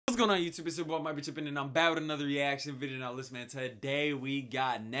going on YouTube? It's your boy Miikebetrippin, and I'm back with another reaction video. Now listen, man, today we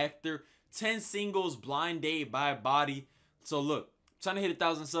got Nectar, 10 singles blind date by body. So look, I'm trying to hit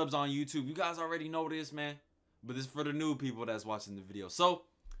 1,000 subs on YouTube. You guys already know this, man, but this is for the new people that's watching the video. So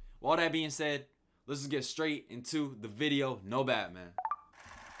with all that being said, let's just get straight into the video. No bad, man.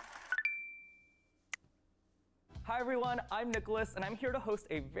 Hi everyone, I'm Nicholas, and I'm here to host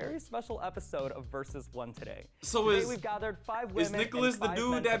a very special episode of Versus One today. So today we've gathered 5 women Nicholas and 5 the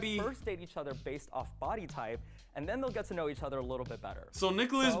dude men that to be first date each other based off body type, and then they'll get to know each other a little bit better. So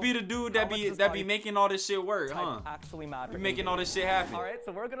Nicholas be the dude that be making all this shit work, huh? Actually matter. Making all this shit happen. All right,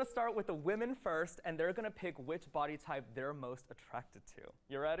 so we're gonna start with the women first, and they're gonna pick which body type they're most attracted to.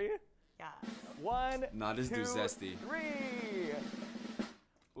 You ready? Yeah. 1, Nah, this 2, dude's zesty. 3.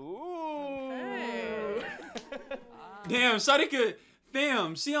 Ooh. Okay. Damn, shawty could.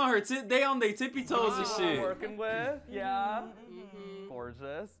 Fam, she on her they on they tippy toes and shit. Working with, yeah.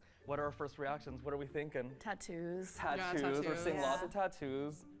 Gorgeous. What are our first reactions? What are we thinking? Tattoos. Tattoos. We're seeing lots of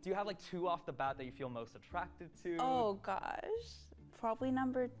tattoos. Do you have like 2 off the bat that you feel most attracted to? Oh gosh. Probably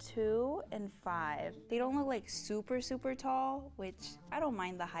number 2 and 5. They don't look like super tall, which I don't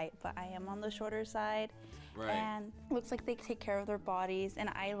mind the height, but I am on the shorter side. Right. And looks like they take care of their bodies, and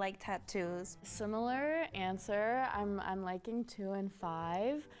I like tattoos. Similar answer. I'm liking 2 and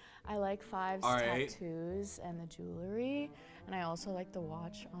 5. I like 5's tattoos and the jewelry, and I also like the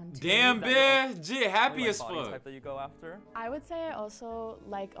watch on 2. Damn, bitch, happy as body fuck. Type that you go after? I would say I also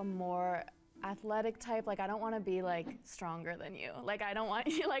like a more athletic type. Like I don't want to be like stronger than you. Like I don't want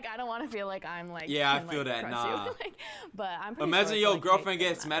you. Like I don't want to feel like I'm like. Yeah, I feel that. Nah. Like, but I'm. Pretty Imagine sure your like girlfriend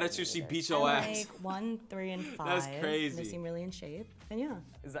gets mad at you. She beat your ass. Like 1, 3, and 5. That's crazy. They seem really in shape, and yeah.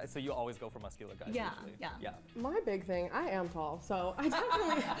 Is that so? You always go for muscular guys? Yeah, usually? yeah. My big thing, I am tall, so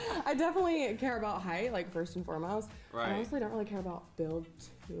I definitely care about height, like first and foremost. Right. I honestly don't really care about build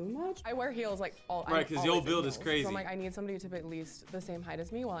too much. I wear heels like all. Right, because your build is crazy. So I'm like, I need somebody to be at least the same height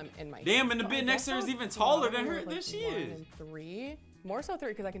as me while I'm in my. Damn, heels. and the So bit I next to her guess is even I'll taller go than her with, than like, she 1 is. and 3. More so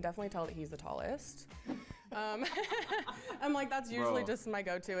 3 because I can definitely tell that he's the tallest. I'm like, that's usually just my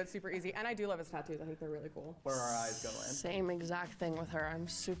go-to. It's super easy, and I do love his tattoos. I think they're really cool. Where are our eyes going? Same exact thing with her. I'm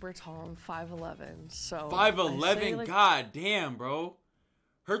super tall. I'm 5'11", so 5'11", like, god damn, bro.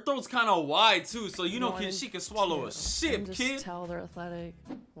 Her throat's kind of wide too, so you know she can swallow a shit, just kid. Tell they're athletic.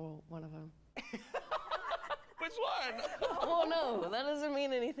 Well, one of them. Which one? Well, no, that doesn't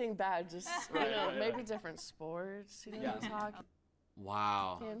mean anything bad. Just you know, maybe different sports. You know, hockey.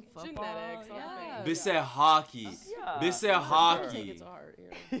 Wow. And football. Genetics, Yeah. Bitch said hockey. Bitch said Take hockey. it to heart.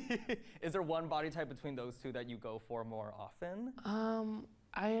 Yeah. Is there one body type between those 2 that you go for more often?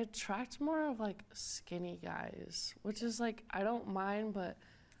 I attract more of like skinny guys, which is like I don't mind, but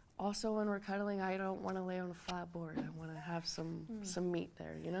also when we're cuddling, I don't want to lay on a flat board. I want to have some meat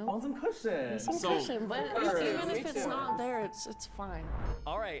there, you know? Want some cushion. Some cushion, but even if it's not there, it's fine.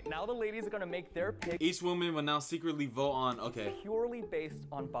 All right, now the ladies are gonna make their pick Each woman will now secretly vote on, okay. purely based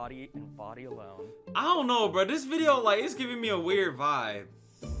on body and body alone. I don't know, bro. This video, like, it's giving me a weird vibe.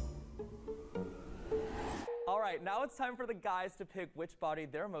 All right, now it's time for the guys to pick which body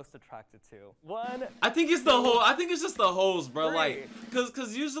they're most attracted to. 1. I think it's the whole. I think it's just the host, bro. 3. Like,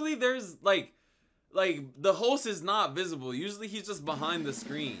 cause usually there's like the host is not visible. Usually he's just behind the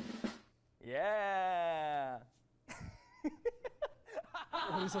screen. Yeah.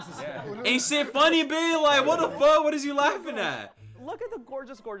 Ain't shit funny, babe. Like, what the fuck? What is you laughing at? Look at the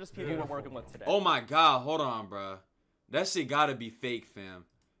gorgeous people we're working with today. Oh my god, hold on, bro. That shit gotta be fake, fam.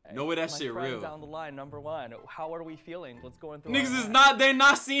 No way that shit real. Down the line, number 1. How are we feeling? Let's go in through. Niggas is not. They're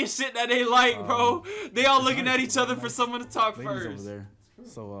not seeing shit that they like, bro. They all looking at each other for someone to talk first. Over there.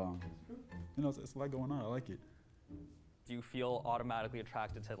 So you know, it's a lot going on. I like it. Do you feel automatically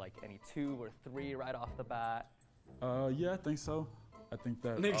attracted to like any 2 or 3 right off the bat? Yeah, I think so. I think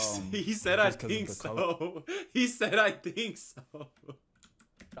that. He said I think so. He said I think so.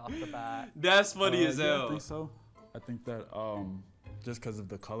 Off the bat. That's funny as yeah, hell. I think so. I think that just because of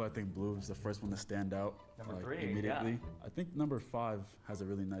the color, I think blue is the first one to stand out. Number 3, immediately. yeah. I think number 5 has a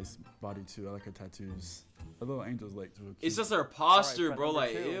really nice body too. I like her tattoos. A little angel's leg too. It's just her posture, Right, bro.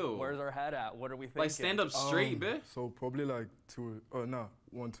 Like, 2. ew. Where's our head at? What are we thinking? Like, stand up straight, bitch. So probably like 2. No,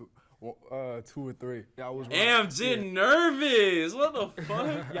 1, 2. 2 or 3. Yeah, I was. Damn, Jin nervous. What the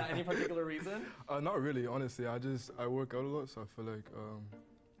fuck? Yeah, any particular reason? Not really, honestly. I work out a lot, so I feel like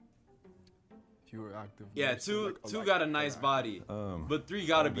if you were active. Yeah, two got a nice body, but 3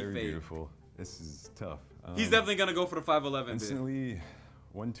 gotta be very fake. Beautiful. This is tough. He's definitely gonna go for the 5'11". Instantly,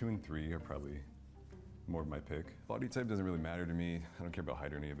 1, 2, and 3 are probably more of my pick. Body type doesn't really matter to me. I don't care about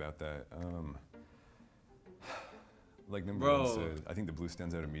height or any about that. like number one said, I think the blue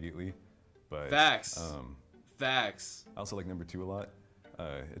stands out immediately. But Facts. Facts. I also like number 2 a lot.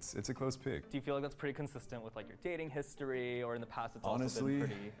 It's a close pick. Do you feel like that's pretty consistent with like your dating history, or in the past it's Honestly, also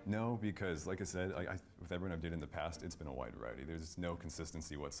been pretty? No, because like I said, with everyone I've dated in the past, it's been a wide variety. There's no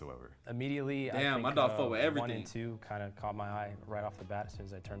consistency whatsoever. Immediately, Damn, I think, my dog fought with everything. 1 and 2 kind of caught my eye right off the bat as soon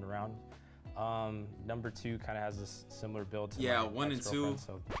as I turned around. Number 2 kind of has a similar build to my 1 and 2.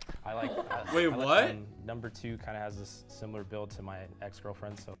 So I like. Wait, what? Number 2 kind of has a similar build to my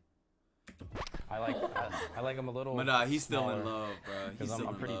ex-girlfriend, so I like him a little. But nah, he's still smaller, in love, bro. He's still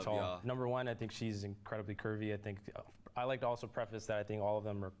I'm pretty love, tall. y'all. Number 1, I think she's incredibly curvy. I think I like to also preface that I think all of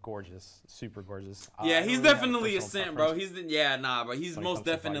them are gorgeous, super gorgeous. Yeah, he's definitely a simp, simp, bro. Bro. He's most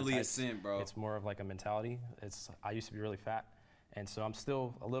definitely a simp, bro. It's more of like a mentality. I used to be really fat, and so I'm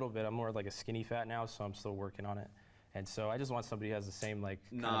still a little bit. I'm more like a skinny fat now, so I'm still working on it. And so I just want somebody who has the same like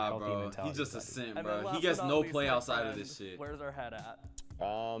kind of healthy mentality. He's just a simp, bro. He gets no play outside of this shit. Where's our head at?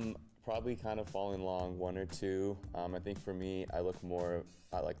 Probably kind of falling along 1 or 2. I think for me, I look more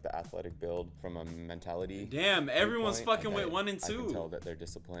at like the athletic build from a mentality. Damn, everyone's viewpoint. fucking with 1 and 2. I can tell that they're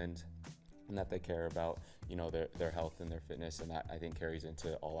disciplined and that they care about, you know, their health and their fitness, and that I think carries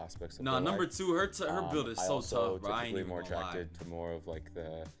into all aspects of their life. Number 2, her build is so tough, bro. I ain't even more attracted to more of like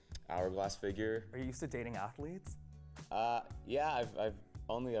the hourglass figure. Are you used to dating athletes? Yeah, I've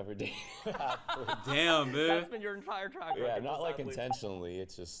only ever dated athletes. Damn, dude. That's been your entire track record. Yeah, not like athletes. intentionally.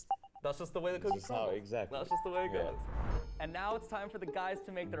 It's just. That's just the way the cookie crumbles. Exactly. That's just the way it goes. And now it's time for the guys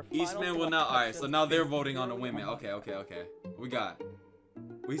to make their final Eastman will not. All right, so now they're voting on the women. Okay.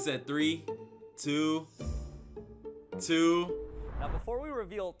 We said 3, 2, 2. Now, before we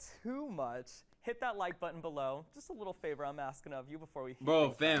reveal too much, hit that like button below. Just a little favor I'm asking of you before we.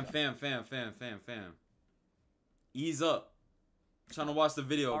 Bro, fam. Ease up. Trying to watch the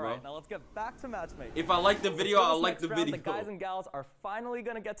video, bro. All right, now let's get back to matchmaking. If I like the video, I'll like the round, video. The guys and gals are finally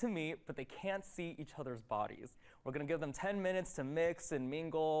gonna get to meet, but they can't see each other's bodies. We're gonna give them 10 minutes to mix and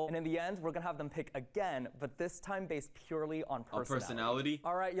mingle, and in the end, we're gonna have them pick again, but this time based purely on personality.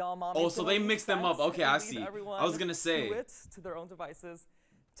 All right, y'all, mom. Oh, so they mixed them up. Okay, I see. I was gonna say. To their own devices.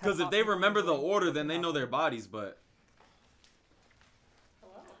 Because if they remember the order, then they know their bodies, but.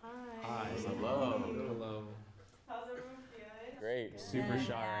 Hello. Hi. Hello. Hello. How's everyone feeling? Great. Super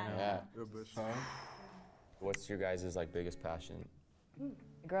shy right now. Yeah. What's your guys' like biggest passion?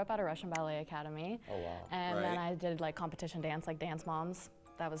 I grew up at a Russian ballet academy. Oh wow. And then I did like competition dance, like Dance Moms.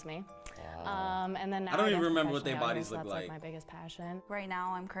 That was me. Wow. And then now I don't even remember what their bodies look that's like. My biggest passion. Right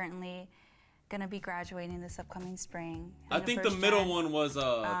now, I'm currently gonna be graduating this upcoming spring. I think the middle one was the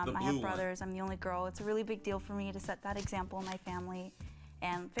blue I have one. brothers. I'm the only girl. It's a really big deal for me to set that example in my family,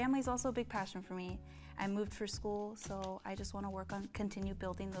 and family is also a big passion for me. I moved for school, so I just want to continue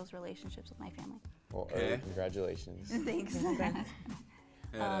building those relationships with my family. Well, early congratulations. Thanks.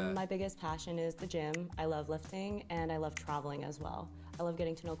 My biggest passion is the gym. I love lifting and I love traveling as well. I love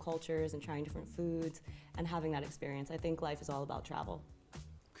getting to know cultures and trying different foods and having that experience. I think life is all about travel.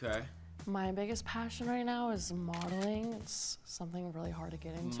 Okay. My biggest passion right now is modeling. It's something really hard to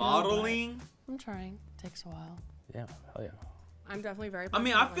get into. Modeling? I'm trying. Takes a while. Yeah, hell yeah. I'm definitely very. I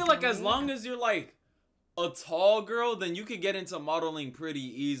mean, I feel like as long as you're like a tall girl, then you could get into modeling pretty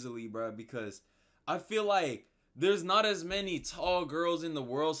easily, bro. Because I feel like there's not as many tall girls in the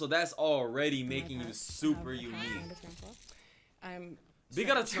world, so that's already making you super unique. They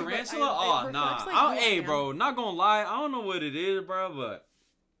got a tarantula? Oh, nah. Hey, bro, not gonna lie. I don't know what it is, bro, but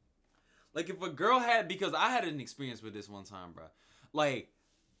like if a girl had, because I had an experience with this one time, bro. Like,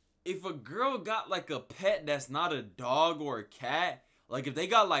 if a girl got like a pet that's not a dog or a cat, like if they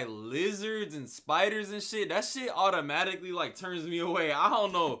got like lizards and spiders and shit, that shit automatically like turns me away. I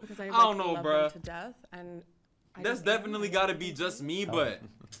don't know. Because I don't know, love bro. them to death, and That's definitely gotta be just me, but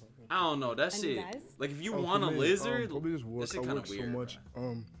I don't know. That And shit. you guys? Like if you want a lizard, probably just that work. shit I kind work of so weird. much,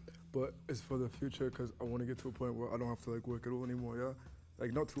 but it's for the future because I want to get to a point where I don't have to like work at all anymore. Yeah,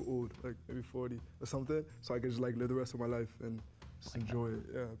 like not too old, like maybe 40 or something, so I can just like live the rest of my life and just enjoy it.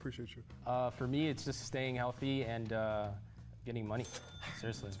 Yeah, I appreciate you. For me, it's just staying healthy and getting money.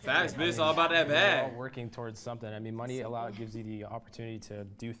 Seriously. Facts, bitch. It's all about that We're bag. all working towards something. I mean, money gives you the opportunity to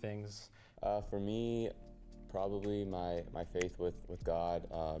do things. For me, probably my faith with God,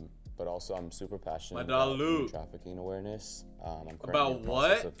 but also I'm super passionate about human trafficking awareness. I'm currently in the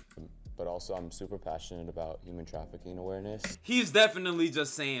process of, but also I'm super passionate about human trafficking awareness. He's definitely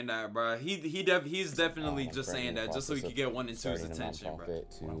just saying that, bro. He's definitely just saying that just so he could get 1 and 2's attention, bro.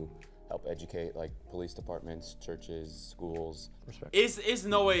 To help educate like police departments, churches, schools. Respect. It's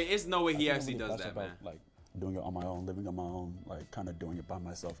no way he actually does that, man. Like doing it on my own, living on my own, like kind of doing it by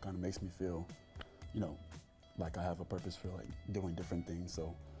myself, kind of makes me feel, you know, like I have a purpose for like doing different things.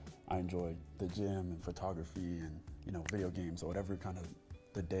 So I enjoy the gym and photography and, you know, video games or whatever kind of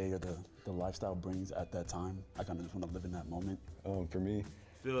the day or the lifestyle brings at that time. I kind of just want to live in that moment. For me,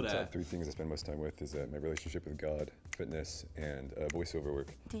 Feel the that. top 3 things I spend most time with is my relationship with God, fitness, and voiceover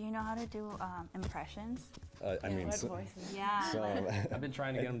work. Do you know how to do impressions? I mean, Yeah. I've been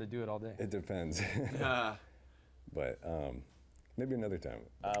trying to get him to do it all day. It depends. But maybe another time.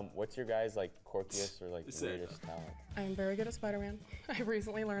 What's your guys' like quirkiest or like weirdest talent? I'm very good at Spider-Man. I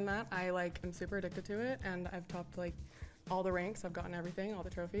recently learned that. I am super addicted to it, and I've topped like all the ranks. I've gotten everything, all the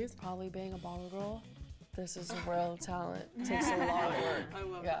trophies. Probably being a ball girl. This is a real talent. It takes a lot of work. I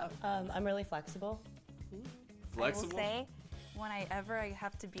love that. I'm really flexible. Flexible? I will say, when I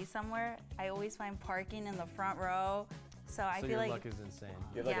have to be somewhere, I always find parking in the front row. So I feel your like luck is insane.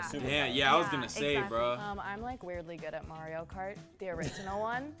 You have like a super Yeah, I was gonna say, exactly. bro. I'm like weirdly good at Mario Kart, the original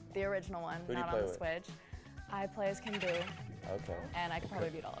one, Who do you not play on the with? Switch. I play as Kimbu, Okay. and I could probably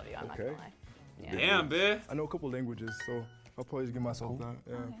beat all of you. I'm not gonna lie. Yeah. Damn, bitch. I know a couple languages, so I'll probably just give myself that.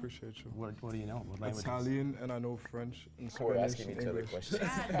 Yeah, I appreciate you. What do you know? What language? Italian, and I know French and Spanish. We're asking and each other English. questions.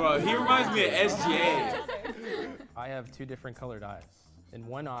 Bro, he reminds me of SGA. I have 2 different colored eyes. In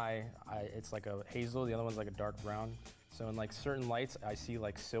one eye, it's like a hazel, the other one's like a dark brown. So in like certain lights, I see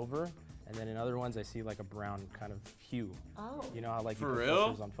like silver, and then in other ones, I see like a brown kind of hue. Oh. You know how like For you put real?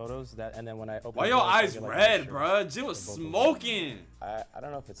 filters on photos? And then when I open Why the your doors, I eyes get, like, red, mixture bro? Jill of was both of them. smoking. I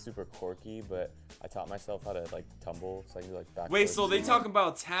don't know if it's super quirky, but I taught myself how to like tumble, so I can do like backwards. Wait, so they talk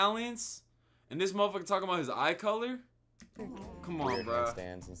about talents, and this motherfucker talking about his eye color? Come on, weird bro.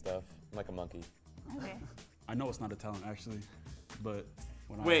 handstands and stuff. I'm like a monkey. Okay. I know it's not a talent actually, but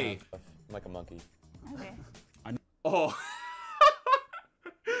when Wait. I'm like a monkey. Okay. Oh.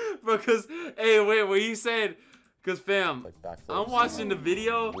 Because, hey, wait, what he said, because fam, Like backflips. I'm watching the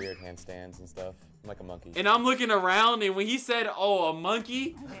video, Weird handstands and stuff. I'm like a monkey. and I'm looking around, and when he said, oh, a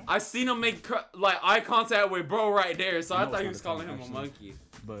monkey, I seen him make, like, eye contact with bro right there, so I know thought it's he not was a calling him talent, a actually. monkey.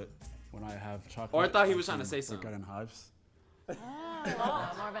 But when I have chocolate, Or I thought he was I trying to say work something. out in hives. Oh,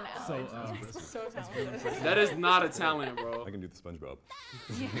 more of an athlete. So talented. That is not a talent, bro. I can do the SpongeBob.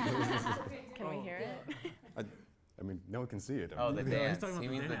 Can we hear it? I mean, no one can see it. Oh, the dance. He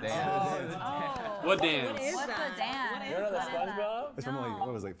means the dance. What dance? What's the dance? You know the SpongeBob? It's from like,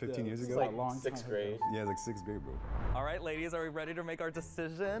 what was it, like 15 years ago? It's like 6th grade. Yeah, it's like 6th grade, bro. All right, ladies, are we ready to make our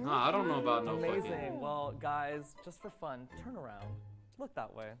decision? Nah, I don't know about no Amazing. fucking. Well, guys, just for fun, turn around. Look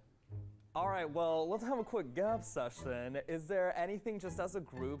that way. All right, well, let's have a quick gap session. Is there anything, just as a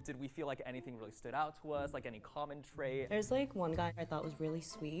group, did we feel like anything really stood out to us, like any common trait? There's like one guy I thought was really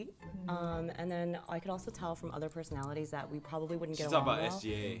sweet, and then I could also tell from other personalities that we probably wouldn't get She's along talking about well.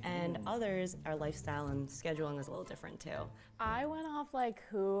 SGA. And others, our lifestyle and scheduling is a little different too. I went off like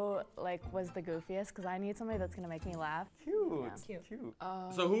who was the goofiest because I need somebody that's gonna make me laugh. Cute.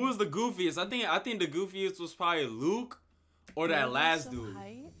 So who was the goofiest? I think the goofiest was probably Luke or that Maybe last some dude.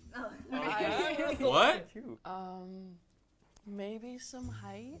 height. What? Maybe some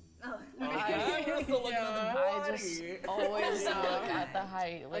height. I just always look at the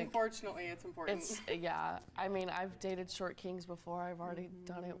height. Like, Unfortunately, it's important. yeah. I mean, I've dated short kings before. I've already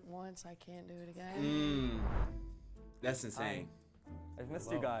done it once. I can't do it again. That's insane. I've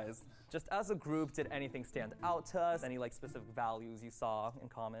missed you guys. Just as a group, did anything stand out to us? Any like specific values you saw in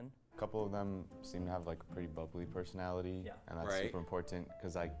common? A couple of them seem to have like a pretty bubbly personality, and that's super important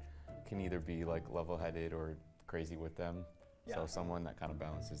because I can either be like level-headed or crazy with them. So someone that kind of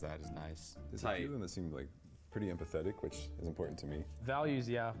balances that is nice. There's a few of them that seem like pretty empathetic, which is important to me. Values,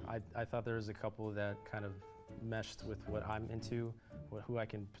 yeah. I thought there was a couple that kind of meshed with what I'm into, who I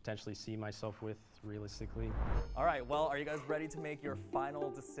can potentially see myself with realistically. All right, well, are you guys ready to make your final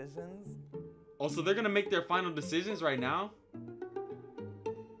decisions? Oh, so they're gonna make their final decisions right now?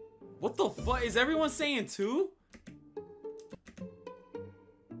 What the fuck? Is everyone saying 2?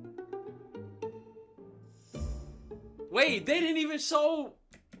 Wait, they didn't even show.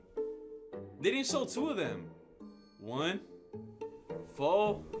 They didn't show 2 of them. 1,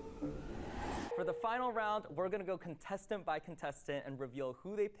 4. For the final round, we're gonna go contestant by contestant and reveal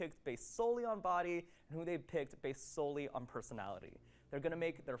who they picked based solely on body and who they picked based solely on personality. They're gonna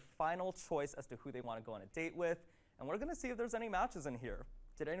make their final choice as to who they wanna go on a date with, and we're gonna see if there's any matches in here.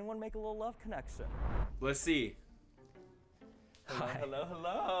 Did anyone make a little love connection? Let's see.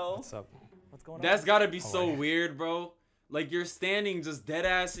 Hello. What's up? What's going on? That's gotta be so weird, bro. Like you're standing just dead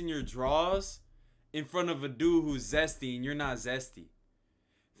ass in your drawers in front of a dude who's zesty and you're not zesty.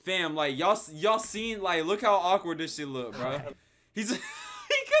 Fam, like y'all seen, like, look how awkward this shit look, bro. He couldn't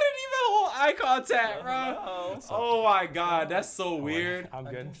even hold eye contact, bro. No. Oh my God, that's so weird. I'm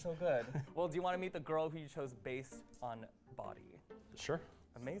good. I'm so good. Well, do you want to meet the girl who you chose based on body? Sure.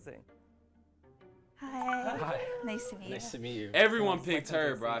 Amazing. Hi. Hi. Nice to meet you. Nice to meet you. Everyone picked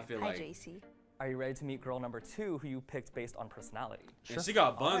her, bro. I feel Hi, like. JC. Are you ready to meet girl number 2 who you picked based on personality? And she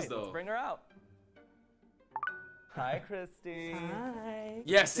got All buns right, though. Let's bring her out. Hi, Christy. Hi.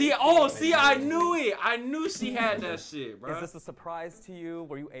 Yeah, see, I knew it. I knew she had that shit, bro. Is this a surprise to you?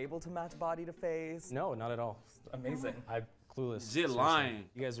 Were you able to match body to face? No, not at all. Amazing. I'm clueless. Shit lying.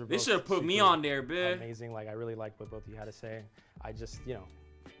 You guys were They both should have put me super on there, bitch. Amazing. Like, I really liked what both of you had to say. I just,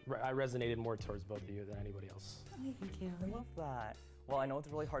 I resonated more towards both of you than anybody else. Thank you. I love that. Well, I know it's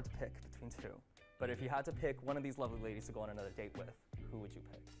really hard to pick between 2, but if you had to pick one of these lovely ladies to go on another date with, who would you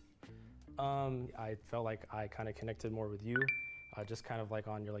pick? I felt like I kind of connected more with you, just kind of like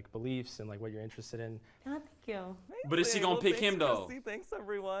on your like beliefs and like what you're interested in. Oh, thank you. But is she gonna pick him though? Christy. Thanks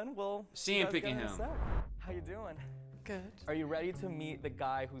everyone. Well, She ain't picking him. How you doing? Good. Are you ready to meet the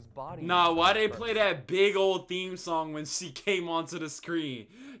guy whose body? Nah, why they play that big old theme song when she came onto the screen?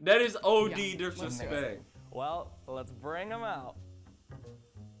 That is OD disrespect. Well, let's bring him out.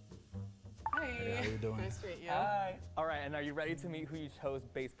 Hi. Hey, how you doing? Nice to meet you. Hi. All right, and are you ready to meet who you chose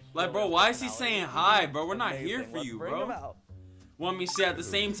based? Like, bro, purely on why is he personality? saying hi, bro? We're not here Amazing. for Let's you, bring him bro. out. Well, I mean, shit, at the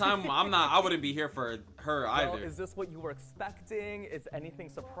same time, I wouldn't be here for her Well, either. is this what you were expecting? Is anything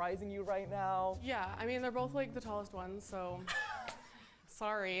surprising you right now? Yeah, I mean, they're both like the tallest ones, so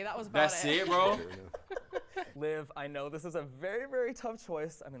sorry, that was about That's it, bro? Liv, I know this is a very, very tough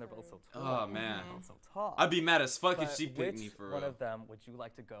choice. I mean, they're both so tall. Oh, man. They're both so tall. I'd be mad as fuck if But she picked me which for one real. of them would you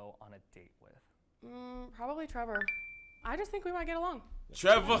like to go on a date with? Probably Trevor. I just think we might get along.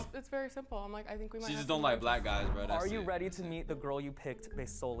 Trevor? It's very simple. I'm like, I think we might. She have just don't some like good- black guys, bro. That's Are you it. ready to meet the girl you picked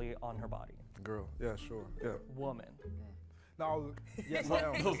based solely on her body? Girl, yeah, sure, yeah. Woman. No, yes, I What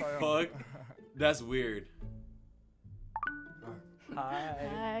am. the Yes, I am. fuck? That's weird. Hi.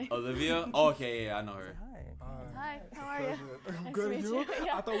 Hi. Olivia? Oh, okay, yeah, I know her. Hi, how are you? I'm Nice good, to meet you? you.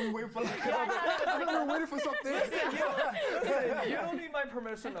 Yeah. I thought we were waiting for like, I thought we were waiting for something. Listen, you don't need my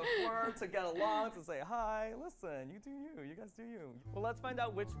permission to flirt, to get along, to say hi. Listen, you do you. You guys do you. Well, let's find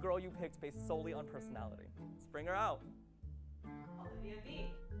out which girl you picked based solely on personality. Let's bring her out. Olivia B.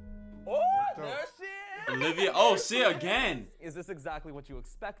 Oh, there she is. Olivia, oh shit, again. Is this exactly what you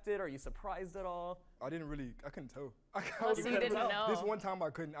expected? Are you surprised at all? I couldn't tell. Oh, so you didn't know. This one time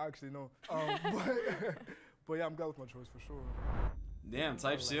I couldn't actually know. But yeah, I'm glad with my choice for sure. Damn,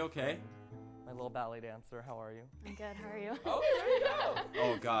 type shit, okay. My little ballet dancer, how are you? I'm good, how are you? Oh, there you go.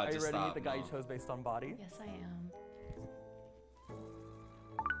 Oh god, Are you just ready to meet stop. the guy no. you chose based on body? Yes, I am.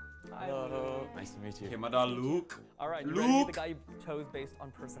 Hello. Nice to meet you. Okay, my dog Luke. All right, you ready to meet the Luke. guy you chose based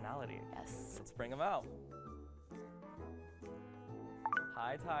on personality? Yes. Let's bring him out.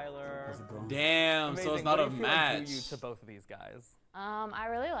 Hi, Tyler. How's it going? Damn, Amazing. so it's What not do a you feel like match. drew you to both of these guys? I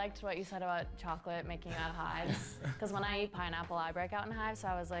really liked what you said about chocolate making you out of hives. Because when I eat pineapple, I break out in hives, so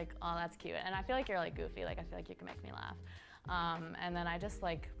I was like, oh, that's cute. And I feel like you're like goofy, like I feel like you can make me laugh. And then I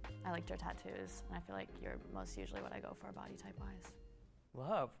liked your tattoos, and I feel like you're most usually what I go for body type wise.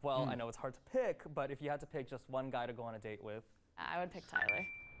 Love. Well, I know it's hard to pick, but if you had to pick just one guy to go on a date with. I would pick Tyler.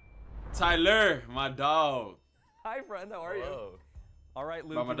 Tyler, my dog. Hi, friend. How are you? Hello. All right,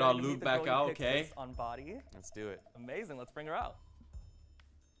 Luke. Brought my you dog ready to meet Luke the back girl you out, picked okay? based on body. Let's do it. Amazing. Let's bring her out.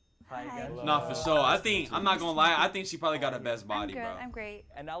 Hi Hi. again. Nah, for sure. I think I'm not gonna lie. I think she probably got the best body, I'm good. bro. I'm great.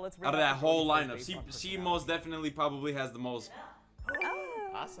 And now let's bring Out of out that the girl whole you chose lineup, based she on she personality. most definitely probably has the most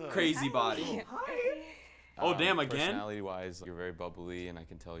Awesome. crazy body. Oh damn, again? Personality-wise, you're very bubbly, and I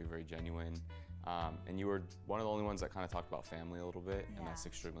can tell you're very genuine. And you were one of the only ones that kind of talked about family a little bit, and that's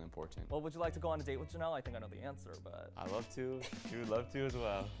extremely important. Well, would you like to go on a date with Janelle? I think I know the answer, but. I love to. She would love to as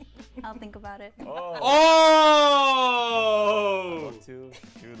well. I'll think about it. I Oh! love to.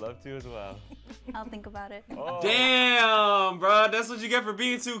 She would love to as well. I'll think about it. Damn, bro. That's what you get for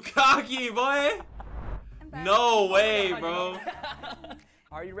being too cocky, boy. No way, bro.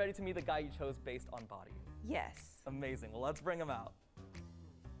 Are you ready to meet the guy you chose based on body? Yes. Amazing. Well, let's bring him out.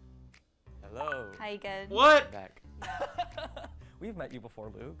 Hello. Hi, good. What? Back. We've met you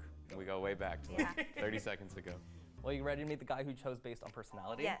before, Luke. We go way back to like 30 seconds ago. Well, you ready to meet the guy who chose based on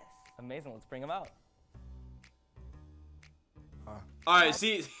personality? Yes. Amazing. Let's bring him out. All right,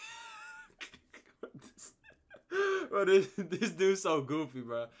 see. Bro, this dude's so goofy,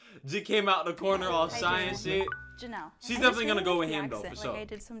 bro. G came out the corner all Hi, shy and Jen. shit. Janelle. She's I definitely just gonna really go like with the him, though, for accent. sure. Like I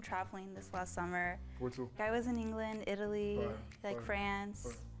did some traveling this last summer. Where to? Guy was in England, Italy, like Fire. France,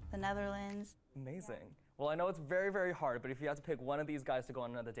 Fire. the Netherlands. Amazing. Well, I know it's very, very hard, but if you had to pick one of these guys to go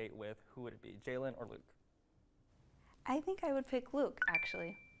on another date with, who would it be? Jalen or Luke? I think I would pick Luke,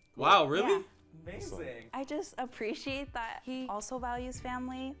 actually. Wow, really? Yeah. Amazing. I just appreciate that he also values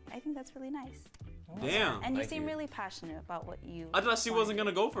family. I think that's really nice. Damn. And you seem really passionate about what you. I thought she wasn't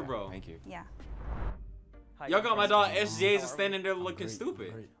gonna go for bro. Thank you. Yeah. Y'all got my dog SJ's standing there looking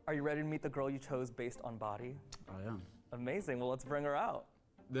stupid. Great. Are you ready to meet the girl you chose based on body? I am. Amazing. Well, let's bring her out.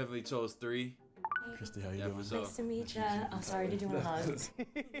 Definitely chose 3. Christy, how you Yeah, doing? for sure. Nice to meet you. I'm sorry to do a hug.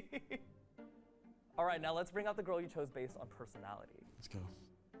 All right, now let's bring out the girl you chose based on personality. Let's go.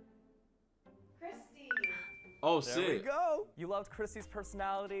 Oh, There we shit. go. You loved Christy's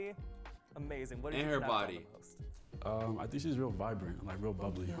personality. Amazing. What did And you her connect on body. the most? I think she's real vibrant, like real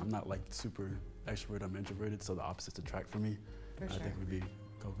bubbly. I'm not like super extrovert, I'm introverted, so the opposites attract for me. For I sure. think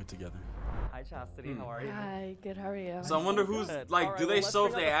go good together. Hi, Chastity. How are you? Hi, good. How are you? So I wonder who's Good. like, All do right, they well, let's show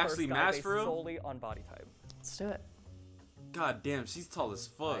if bring they out the actually first guy match based for real? solely on body type. Let's do it. God damn, she's tall as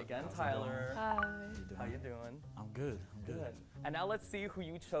Hi fuck. again, Tyler. Hi. How you doing? I'm good. I'm good. And now let's see who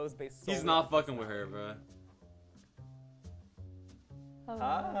you chose based solely He's not on fucking with her, bro.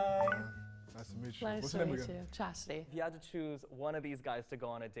 Hi. Nice to meet you. Nice What's to your name meet again? you. Chastity. If you had to choose one of these guys to go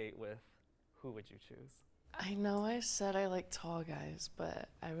on a date with, who would you choose? I know I said I like tall guys, but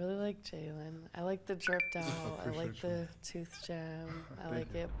I really like Jalen. I like the dripped out. I like Appreciate the tooth gem. I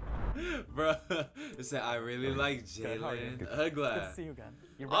like it. Bro, it said, I really like Good, how are you? Jalen. Good to Ugla. see you again.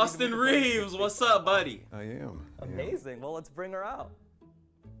 You ready to Austin meet the girl you Reeves, chose what's based on up, buddy? I am. Amazing. Well, let's bring her out.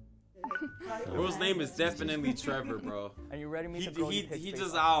 Bro's name is definitely Trevor, bro. Are you ready to meet the girl you picked He based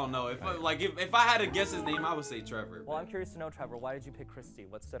just, on I don't know. If I had to guess his name, I would say Trevor. Well, I'm curious to know, Trevor, why did you pick Christy?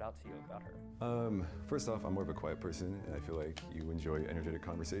 What stood out to you about her? First off, I'm more of a quiet person, and I feel like you enjoy energetic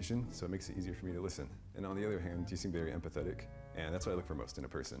conversation, so it makes it easier for me to listen. And on the other hand, you seem very empathetic, and that's what I look for most in a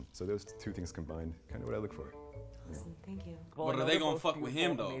person. So those two things combined, kind of what I look for. Awesome. Thank you. Well, But I know are they they're gonna both fuck with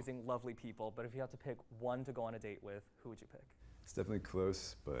him, beautiful, though? Amazing, lovely people. But if you had to pick one to go on a date with, who would you pick? It's definitely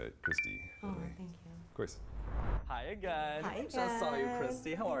close, but Christy. Oh, thank you. Of course. Hi again. Hi Just saw you, again.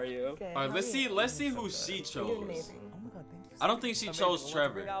 Christy. How are you? Good. All right, let's see who she You're doing chose. amazing. Oh my God, thank you. I don't think she Amazing. chose Well,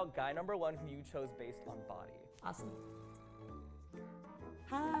 Trevor. Let's bring out guy number one, who you chose based on body. Awesome.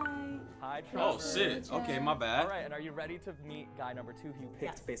 Hi. Hi, Trevor. Oh shit. Okay, my bad. All right, and are you ready to meet guy number two, who you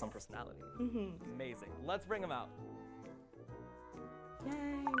picked Yes. based on personality? Mm-hmm. Amazing. Let's bring him out.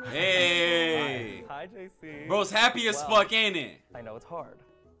 Yay. Hey. Hi, JC. Bro's happy as Well, fuck, ain't it? I know it's hard,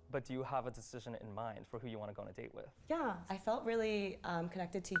 but do you have a decision in mind for who you want to go on a date with? Yeah, I felt really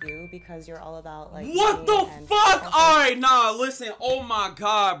connected to you because you're all about like. What me the and fuck? also- All right, nah, listen. Oh my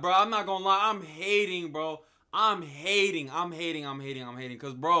God, bro. I'm not gonna lie. I'm hating, bro. I'm hating.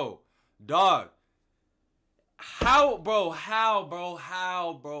 Cause, bro, dog.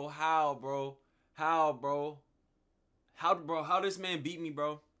 How this man beat me,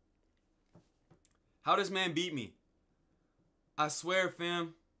 bro? How this man beat me? I swear,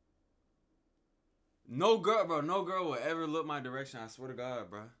 fam. No girl will ever look my direction. I swear to God,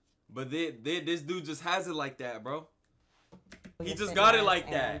 bro. But this dude just has it like that, bro. He your just got it fitness like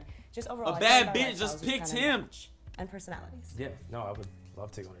and that. Just overall, A I bad feel like our bitch just lifestyles picked kinda him. match. And personalities. Yeah, no, I would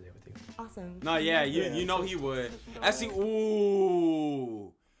love to go on a date with you. Awesome. No, yeah, you know he would. Actually,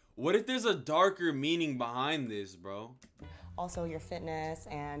 ooh. What if there's a darker meaning behind this, bro? Also your fitness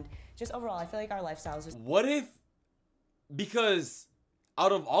and just overall, I feel like our lifestyles just. What if, because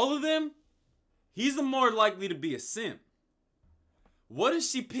out of all of them, he's the more likely to be a simp. What if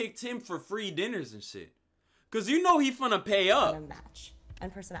she picked him for free dinners and shit? Cause you know he finna pay up. And a match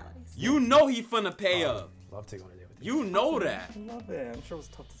and personalities. You know he finna pay up. Love to go on a date with you. You know that. I love it. I'm sure it was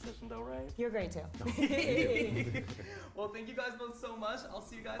a tough decision though, right? You're great too. Well, thank you guys both so much. I'll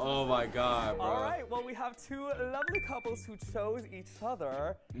see you guys. Oh my God, bro. All right. Well, we have two lovely couples who chose each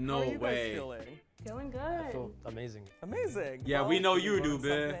other. No How are you way. guys feeling? Feeling good. I feel amazing. Amazing. Yeah, Well, we know did you do, learn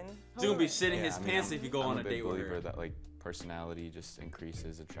man. something? He's gonna be Alright. shitting his pants if you go I'm on a big date with believer her. that like personality just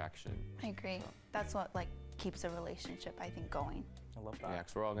increases attraction. I agree. That's what like keeps a relationship, I think, going. I love Yeah, that.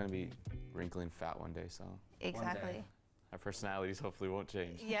 because we're all gonna be wrinkling fat one day, so Exactly. our personalities hopefully won't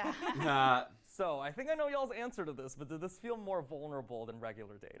change. Yeah. Nah, So I think I know y'all's answer to this, but did this feel more vulnerable than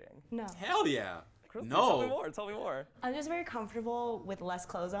regular dating? No. hell yeah. Christy, No. Tell me more. Tell me more. I'm just very comfortable with less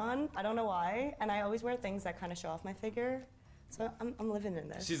clothes on. I don't know why. And I always wear things that kind of show off my figure. So I'm living in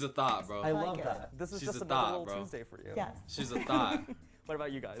this. She's a thought, bro. I like love it. that. This is She's just a another thought, little bro. Tuesday for you. Yes. She's a thought. What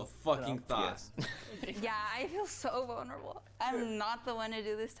about you guys? A fucking thought. Yeah, I feel so vulnerable. I'm not the one to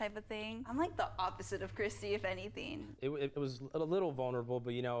do this type of thing. I'm like the opposite of Christy, if anything. It was a little vulnerable,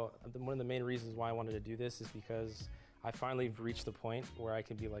 but you know, one of the main reasons why I wanted to do this is because I finally reached the point where I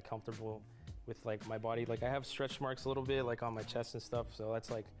can be like comfortable with like my body. Like I have stretch marks a little bit like on my chest and stuff, so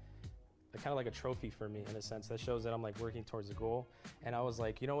that's like kind of like a trophy for me in a sense. That shows that I'm like working towards a goal. And I was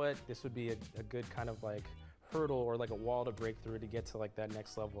like, you know what? This would be a good kind of like hurdle or like a wall to break through to get to like that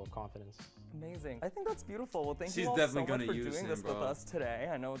next level of confidence. Amazing. I think that's beautiful. Well, thank She's you all definitely so much gonna for use doing him, this with bro. us today.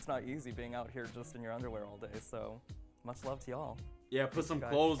 I know it's not easy being out here just in your underwear all day, so much love to y'all. Yeah, put some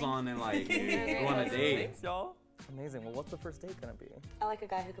guys. clothes on and like go on a date. Thanks, y'all. Amazing. Well, what's the first date gonna be? I like a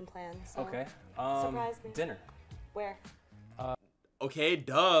guy who can plan. So Okay. surprise me. Dinner. Where? Okay,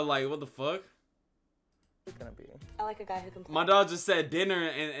 duh. Like, what the fuck? It's gonna be. I like a guy who can plan. My dog just said dinner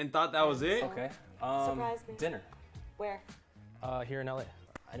and thought that was it. Okay. Surprise me. Dinner. Where? Here in LA.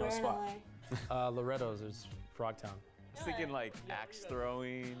 I know Where a in spot. LA? Loretto's is Frogtown. I was thinking like axe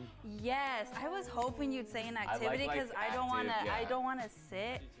throwing. Yes, I was hoping you'd say an like, activity because I don't wanna. active, I yeah. don't wanna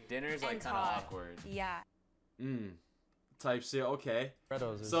sit. Dinner's like and kind of talk. awkward. Yeah. Type shit. Okay.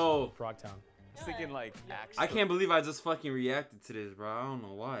 Loretto's is So Frogtown. I was thinking like axe. I can't believe I just fucking reacted to this, bro. I don't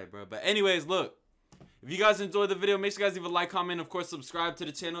know why, bro. But anyways, look. If you guys enjoyed the video, make sure you guys leave a like, comment, of course, subscribe to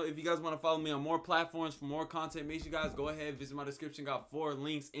the channel. If you guys want to follow me on more platforms for more content, make sure you guys go ahead, visit my description. Got 4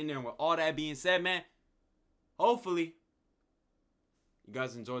 links in there. And with all that being said, man, hopefully you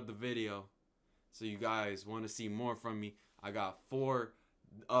guys enjoyed the video. So you guys want to see more from me, I got 4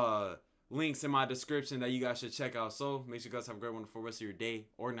 links in my description that you guys should check out. So make sure you guys have a great, wonderful rest of your day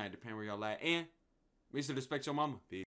or night, depending where y'all at. And make sure to respect your mama. Peace.